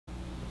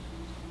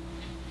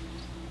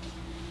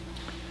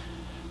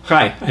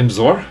Hi, I'm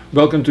Zor.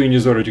 Welcome to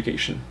Unizor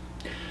Education.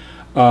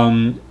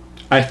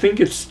 I think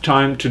it's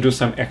time to do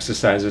some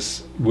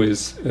exercises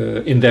with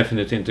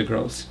indefinite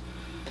integrals.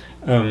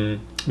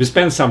 We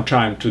spent some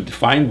time to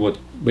define what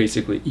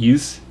basically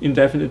is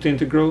indefinite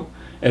integral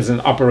as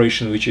an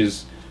operation which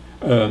is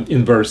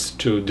inverse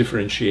to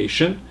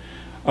differentiation.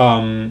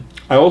 I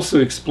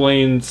also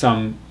explained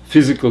some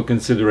physical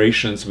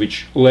considerations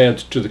which led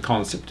to the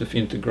concept of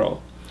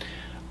integral.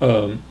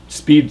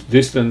 Speed,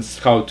 distance,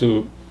 how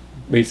to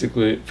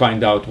basically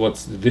find out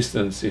what's the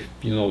distance if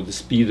you know the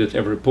speed at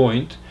every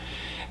point.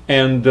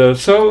 And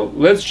so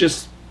let's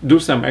just do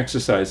some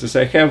exercises.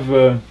 I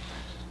have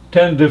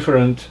 10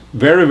 different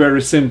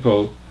very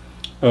simple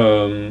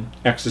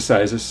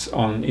exercises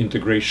on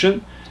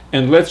integration,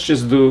 and let's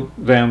just do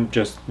them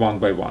just one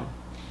by one.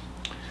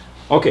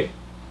 Okay,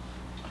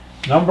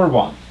 number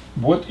one,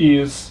 what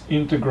is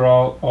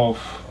integral of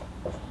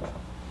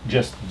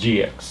just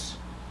dx?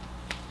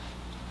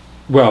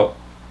 Well,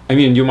 I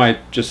mean, you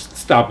might just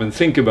stop and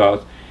think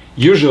about,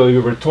 usually we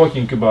were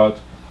talking about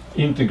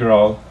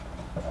integral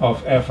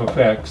of f of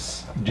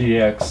x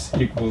dx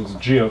equals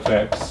g of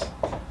x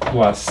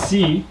plus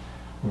c,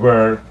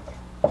 where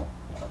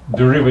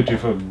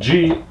derivative of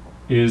g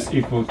is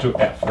equal to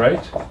f,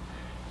 right?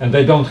 And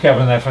I don't have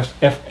an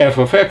f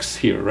of x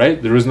here,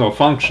 right? There is no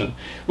function.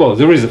 Well,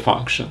 there is a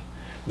function.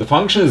 The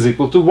function is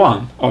equal to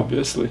 1,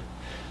 obviously.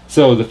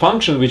 So the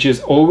function which is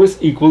always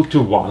equal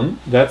to 1,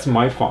 that's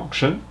my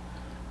function.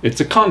 It's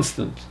a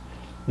constant.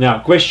 Now,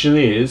 question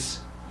is,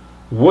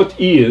 what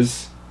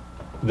is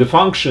the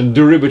function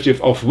derivative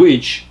of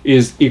which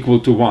is equal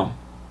to 1?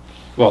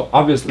 Well,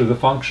 obviously the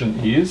function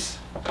is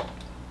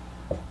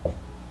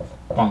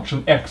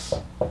function x.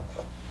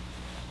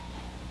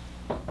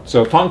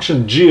 So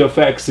function g of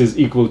x is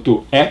equal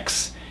to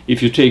x.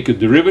 If you take a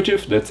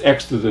derivative, that's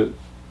x to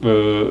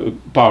the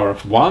power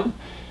of 1,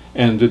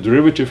 and the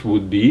derivative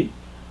would be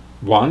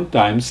 1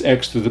 times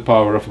x to the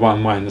power of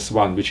 1 minus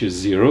 1, which is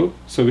 0.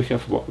 So we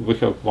have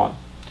 1.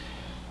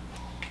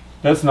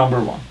 That's number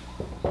one.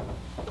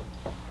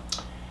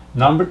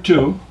 Number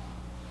two,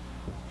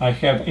 I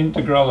have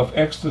integral of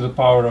x to the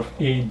power of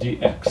a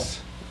dx.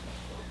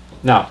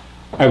 Now,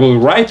 I will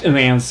write an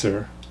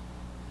answer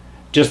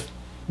just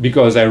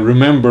because I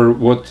remember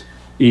what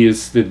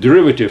is the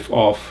derivative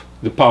of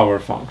the power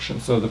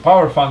function. So the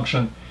power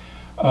function,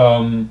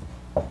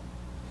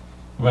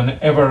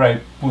 whenever I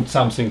put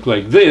something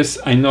like this,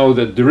 I know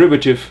that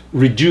derivative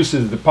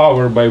reduces the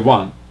power by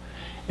 1.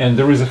 And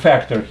there is a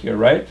factor here,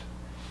 right?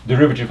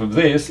 Derivative of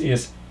this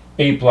is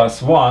a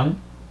plus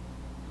 1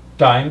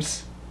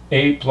 times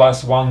a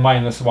plus 1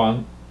 minus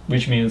 1,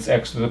 which means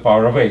x to the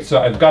power of a.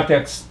 So I've got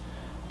x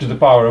to the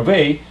power of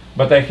a,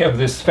 but I have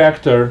this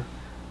factor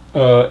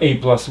a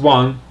plus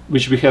 1,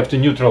 which we have to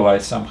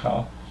neutralize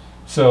somehow.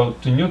 So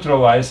to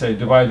neutralize, I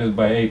divide it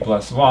by a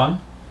plus 1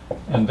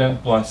 and then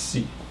plus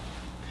c.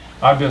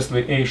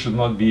 Obviously, a should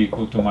not be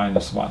equal to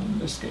minus 1 in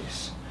this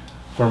case.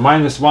 For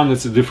minus 1,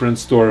 it's a different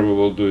story. We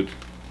will do it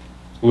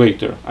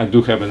later. I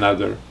do have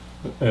another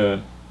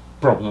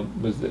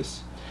problem with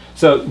this.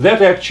 So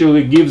that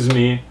actually gives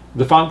me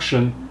the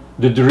function,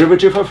 the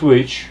derivative of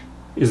which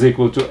is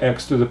equal to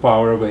x to the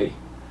power of a.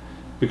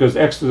 Because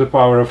x to the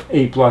power of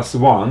a plus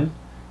 1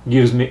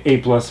 gives me a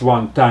plus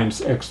 1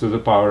 times x to the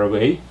power of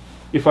a,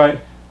 if I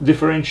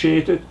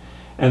differentiate it.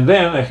 And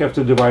then I have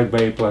to divide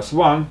by a plus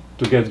 1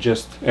 to get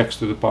just x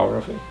to the power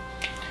of a.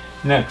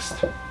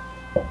 Next,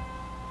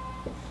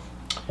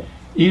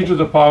 e to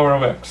the power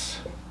of x.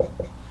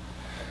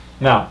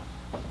 Now,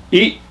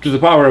 e to the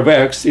power of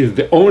x is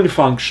the only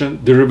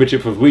function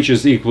derivative of which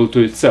is equal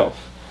to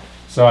itself.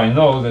 So I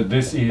know that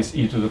this is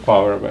e to the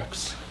power of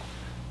x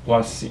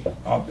plus c,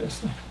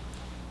 obviously.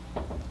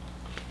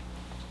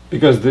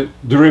 Because the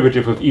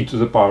derivative of e to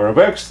the power of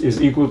x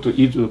is equal to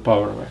e to the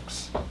power of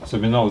x. So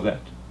we know that.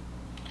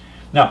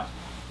 Now,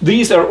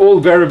 these are all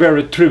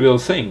very trivial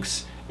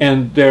things,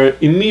 and they're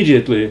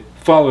immediately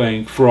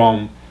following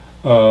from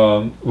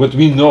what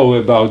we know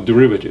about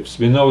derivatives.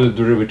 We know the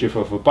derivative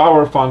of a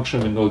power function,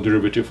 we know the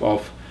derivative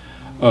of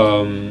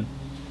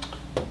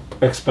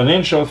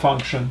exponential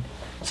function.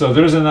 So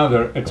there's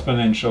another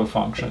exponential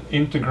function,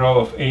 integral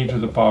of a to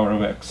the power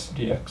of x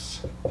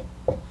dx.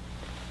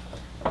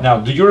 Now,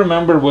 do you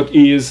remember what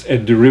is a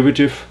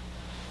derivative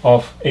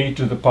of a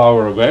to the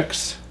power of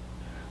x?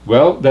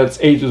 Well, that's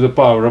a to the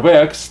power of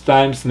x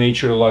times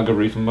natural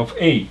logarithm of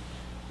a.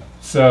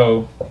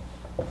 So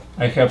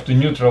I have to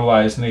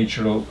neutralize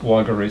natural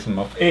logarithm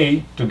of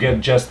a to get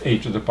just a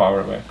to the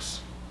power of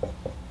x.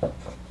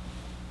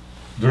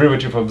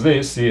 Derivative of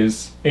this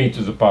is a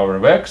to the power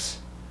of x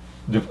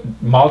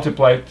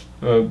multiplied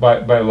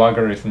by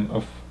logarithm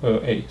of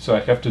a. So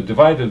I have to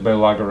divide it by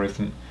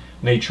logarithm,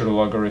 natural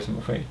logarithm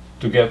of a,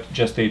 to get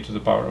just a to the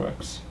power of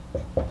x.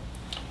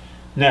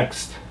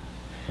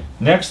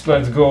 Next,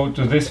 let's go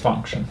to this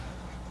function.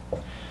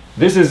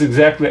 This is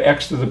exactly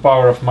x to the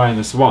power of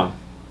minus 1.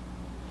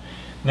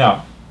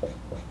 Now,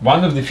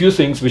 one of the few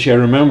things which I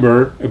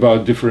remember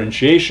about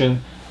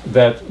differentiation,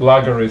 that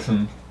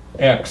logarithm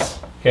x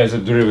has a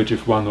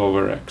derivative 1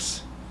 over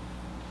x.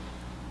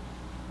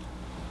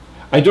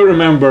 I do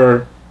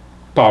remember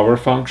power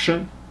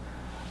function,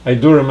 I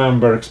do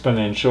remember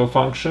exponential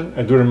function,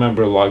 I do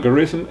remember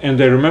logarithm, and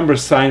I remember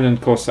sine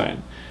and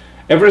cosine.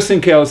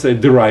 Everything else I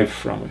derive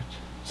from it.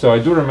 So I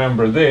do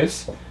remember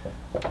this.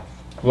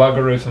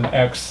 Logarithm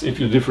x, if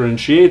you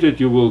differentiate it,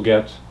 you will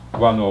get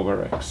 1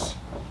 over x.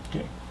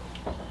 Okay.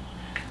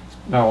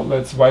 Now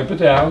let's wipe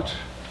it out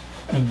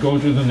and go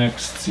to the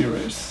next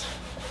series.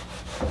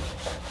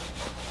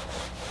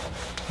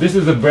 This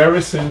is a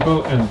very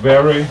simple and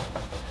very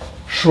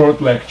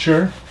short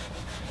lecture,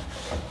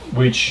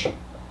 which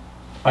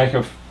I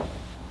have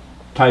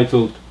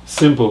titled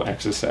Simple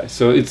Exercise.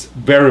 So it's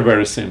very,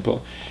 very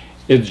simple.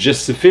 It's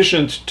just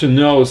sufficient to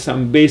know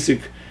some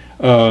basic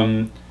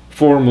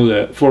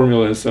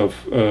formulas of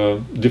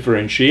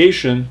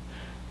differentiation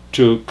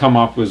to come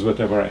up with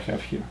whatever I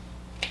have here.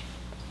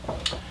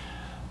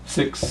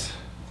 6.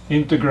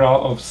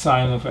 Integral of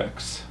sine of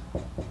x.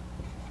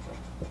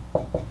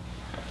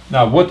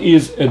 Now, what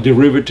is a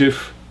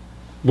derivative?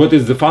 What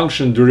is the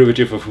function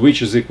derivative of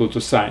which is equal to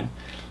sine?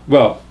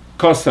 Well,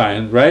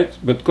 cosine, right?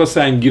 But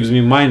cosine gives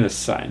me minus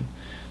sine.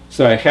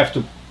 So I have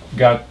to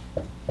get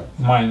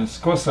minus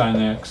cosine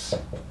x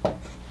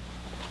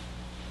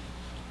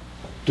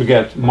to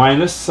get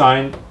minus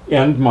sine,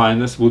 and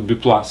minus would be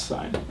plus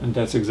sine. And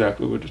that's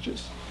exactly what it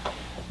is.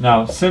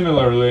 Now,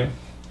 similarly,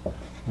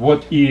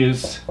 what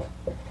is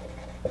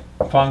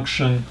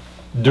function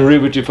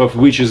derivative of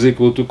which is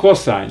equal to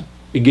cosine?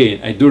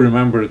 Again, I do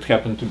remember it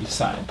happened to be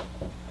sine.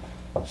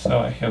 So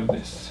I have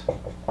this.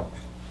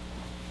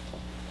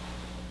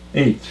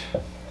 8.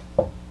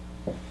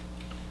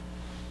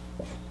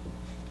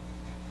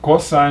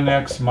 Cosine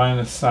x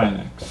minus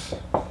sine x.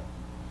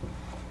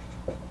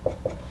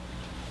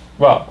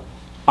 Well,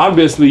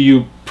 obviously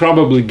you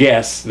probably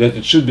guess that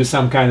it should be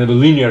some kind of a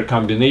linear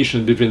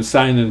combination between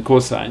sine and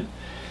cosine.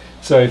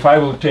 So if I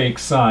will take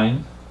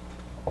sine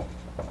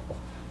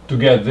to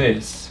get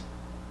this,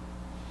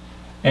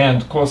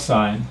 and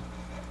cosine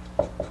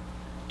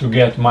to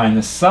get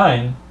minus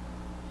sine,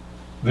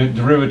 the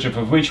derivative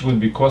of which would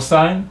be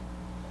cosine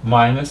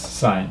minus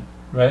sine,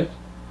 right?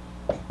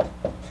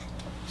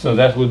 So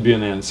that would be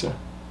an answer.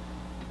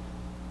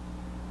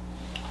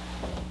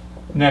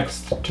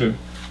 Next 2.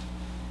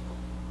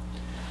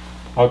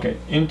 Okay,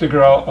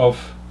 integral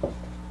of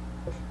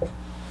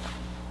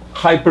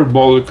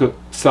hyperbolic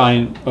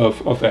sine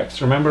of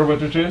x. Remember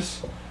what it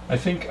is? I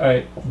think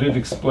I did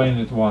explain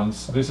it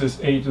once. This is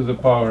a to the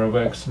power of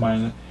x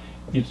minus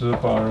e to the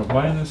power of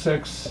minus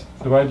x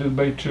divided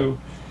by 2,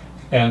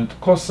 and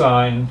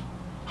cosine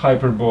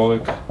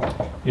hyperbolic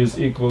is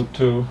equal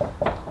to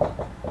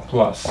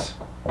plus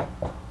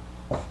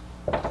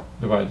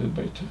divided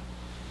by 2.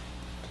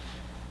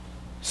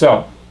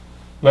 So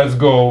let's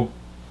go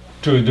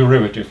to a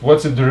derivative.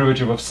 What's the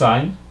derivative of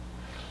sine?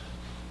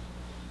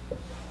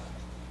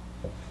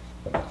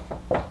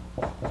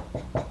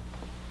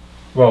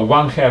 Well,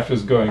 1/2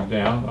 is going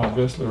down,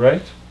 obviously,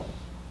 right?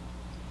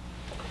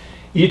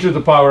 E to the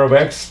power of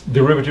x,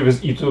 derivative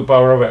is e to the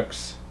power of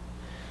x.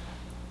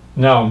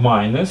 Now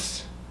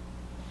minus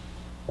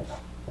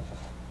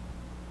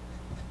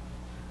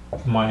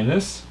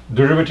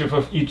derivative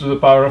of e to the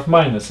power of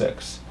minus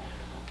x.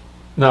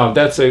 Now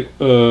that's a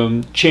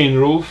chain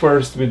rule.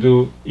 First we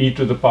do e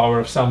to the power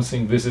of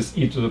something, this is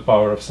e to the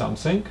power of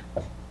something,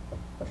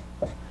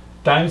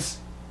 times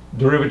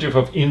derivative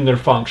of inner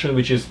function,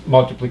 which is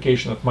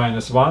multiplication of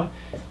minus 1,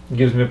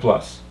 gives me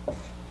plus.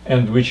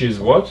 And which is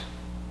what?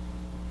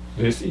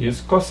 This is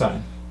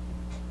cosine.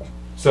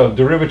 So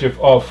derivative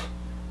of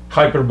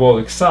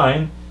hyperbolic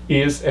sine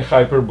is a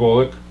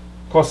hyperbolic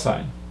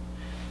cosine.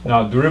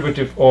 Now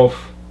derivative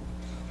of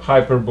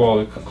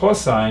hyperbolic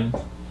cosine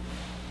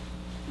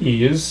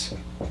is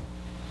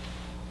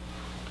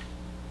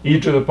e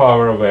to the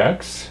power of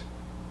x,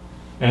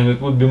 and it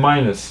would be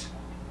minus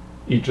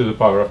e to the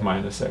power of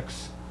minus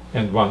x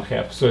and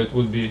 1/2. So it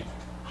would be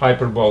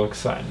hyperbolic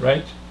sine,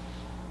 right?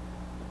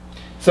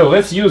 So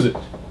let's use it.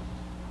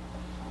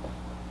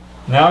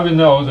 Now we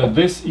know that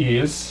this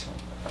is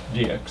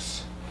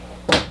dx.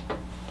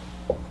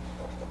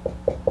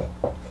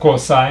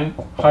 Cosine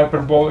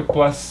hyperbolic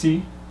plus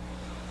c.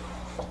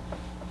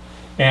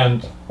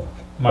 And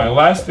my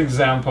last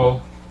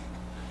example,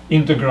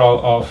 integral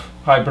of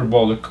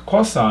hyperbolic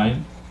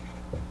cosine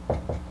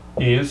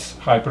is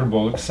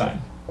hyperbolic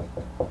sine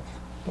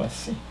plus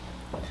c.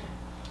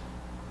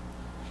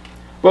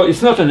 Well,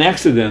 it's not an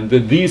accident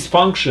that these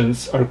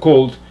functions are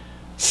called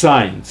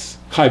sines,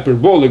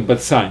 hyperbolic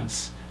but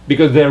sines,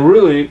 because they're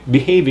really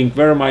behaving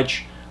very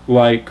much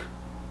like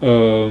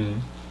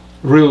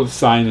real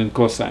sine and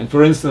cosine.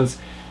 For instance,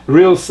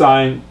 real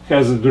sine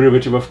has a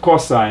derivative of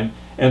cosine,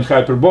 and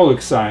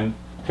hyperbolic sine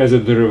has a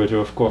derivative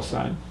of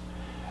cosine.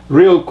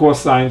 Real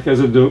cosine has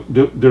a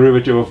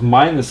derivative of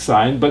minus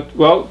sine, but,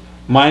 well,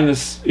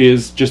 minus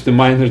is just a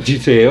minor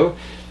detail.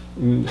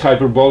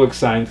 Hyperbolic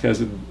sine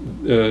has a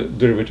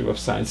derivative of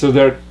sine. So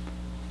they're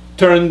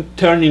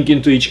turning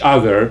into each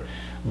other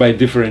by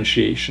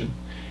differentiation.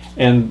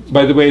 And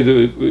by the way,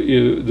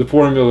 the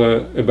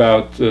formula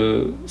about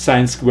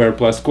sine square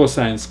plus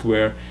cosine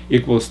square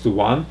equals to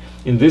 1.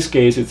 In this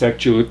case, it's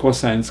actually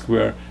cosine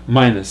square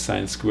minus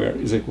sine square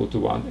is equal to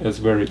 1. It's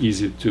very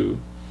easy to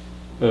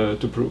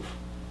prove.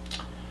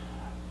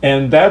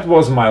 And that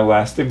was my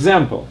last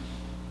example.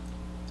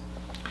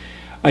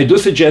 I do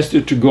suggest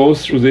you to go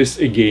through this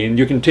again.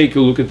 You can take a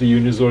look at the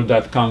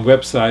unizor.com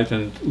website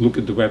and look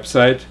at the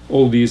website.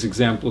 All these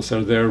examples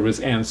are there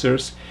with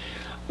answers.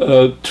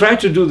 Try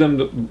to do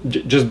them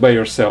just by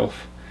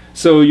yourself,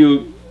 so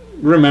you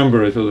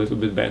remember it a little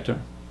bit better.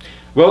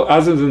 Well,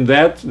 other than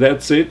that,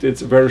 that's it.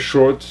 It's a very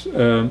short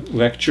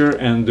lecture,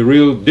 and the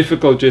real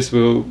difficulties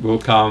will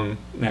come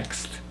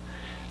next.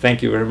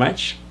 Thank you very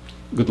much.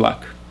 Good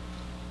luck.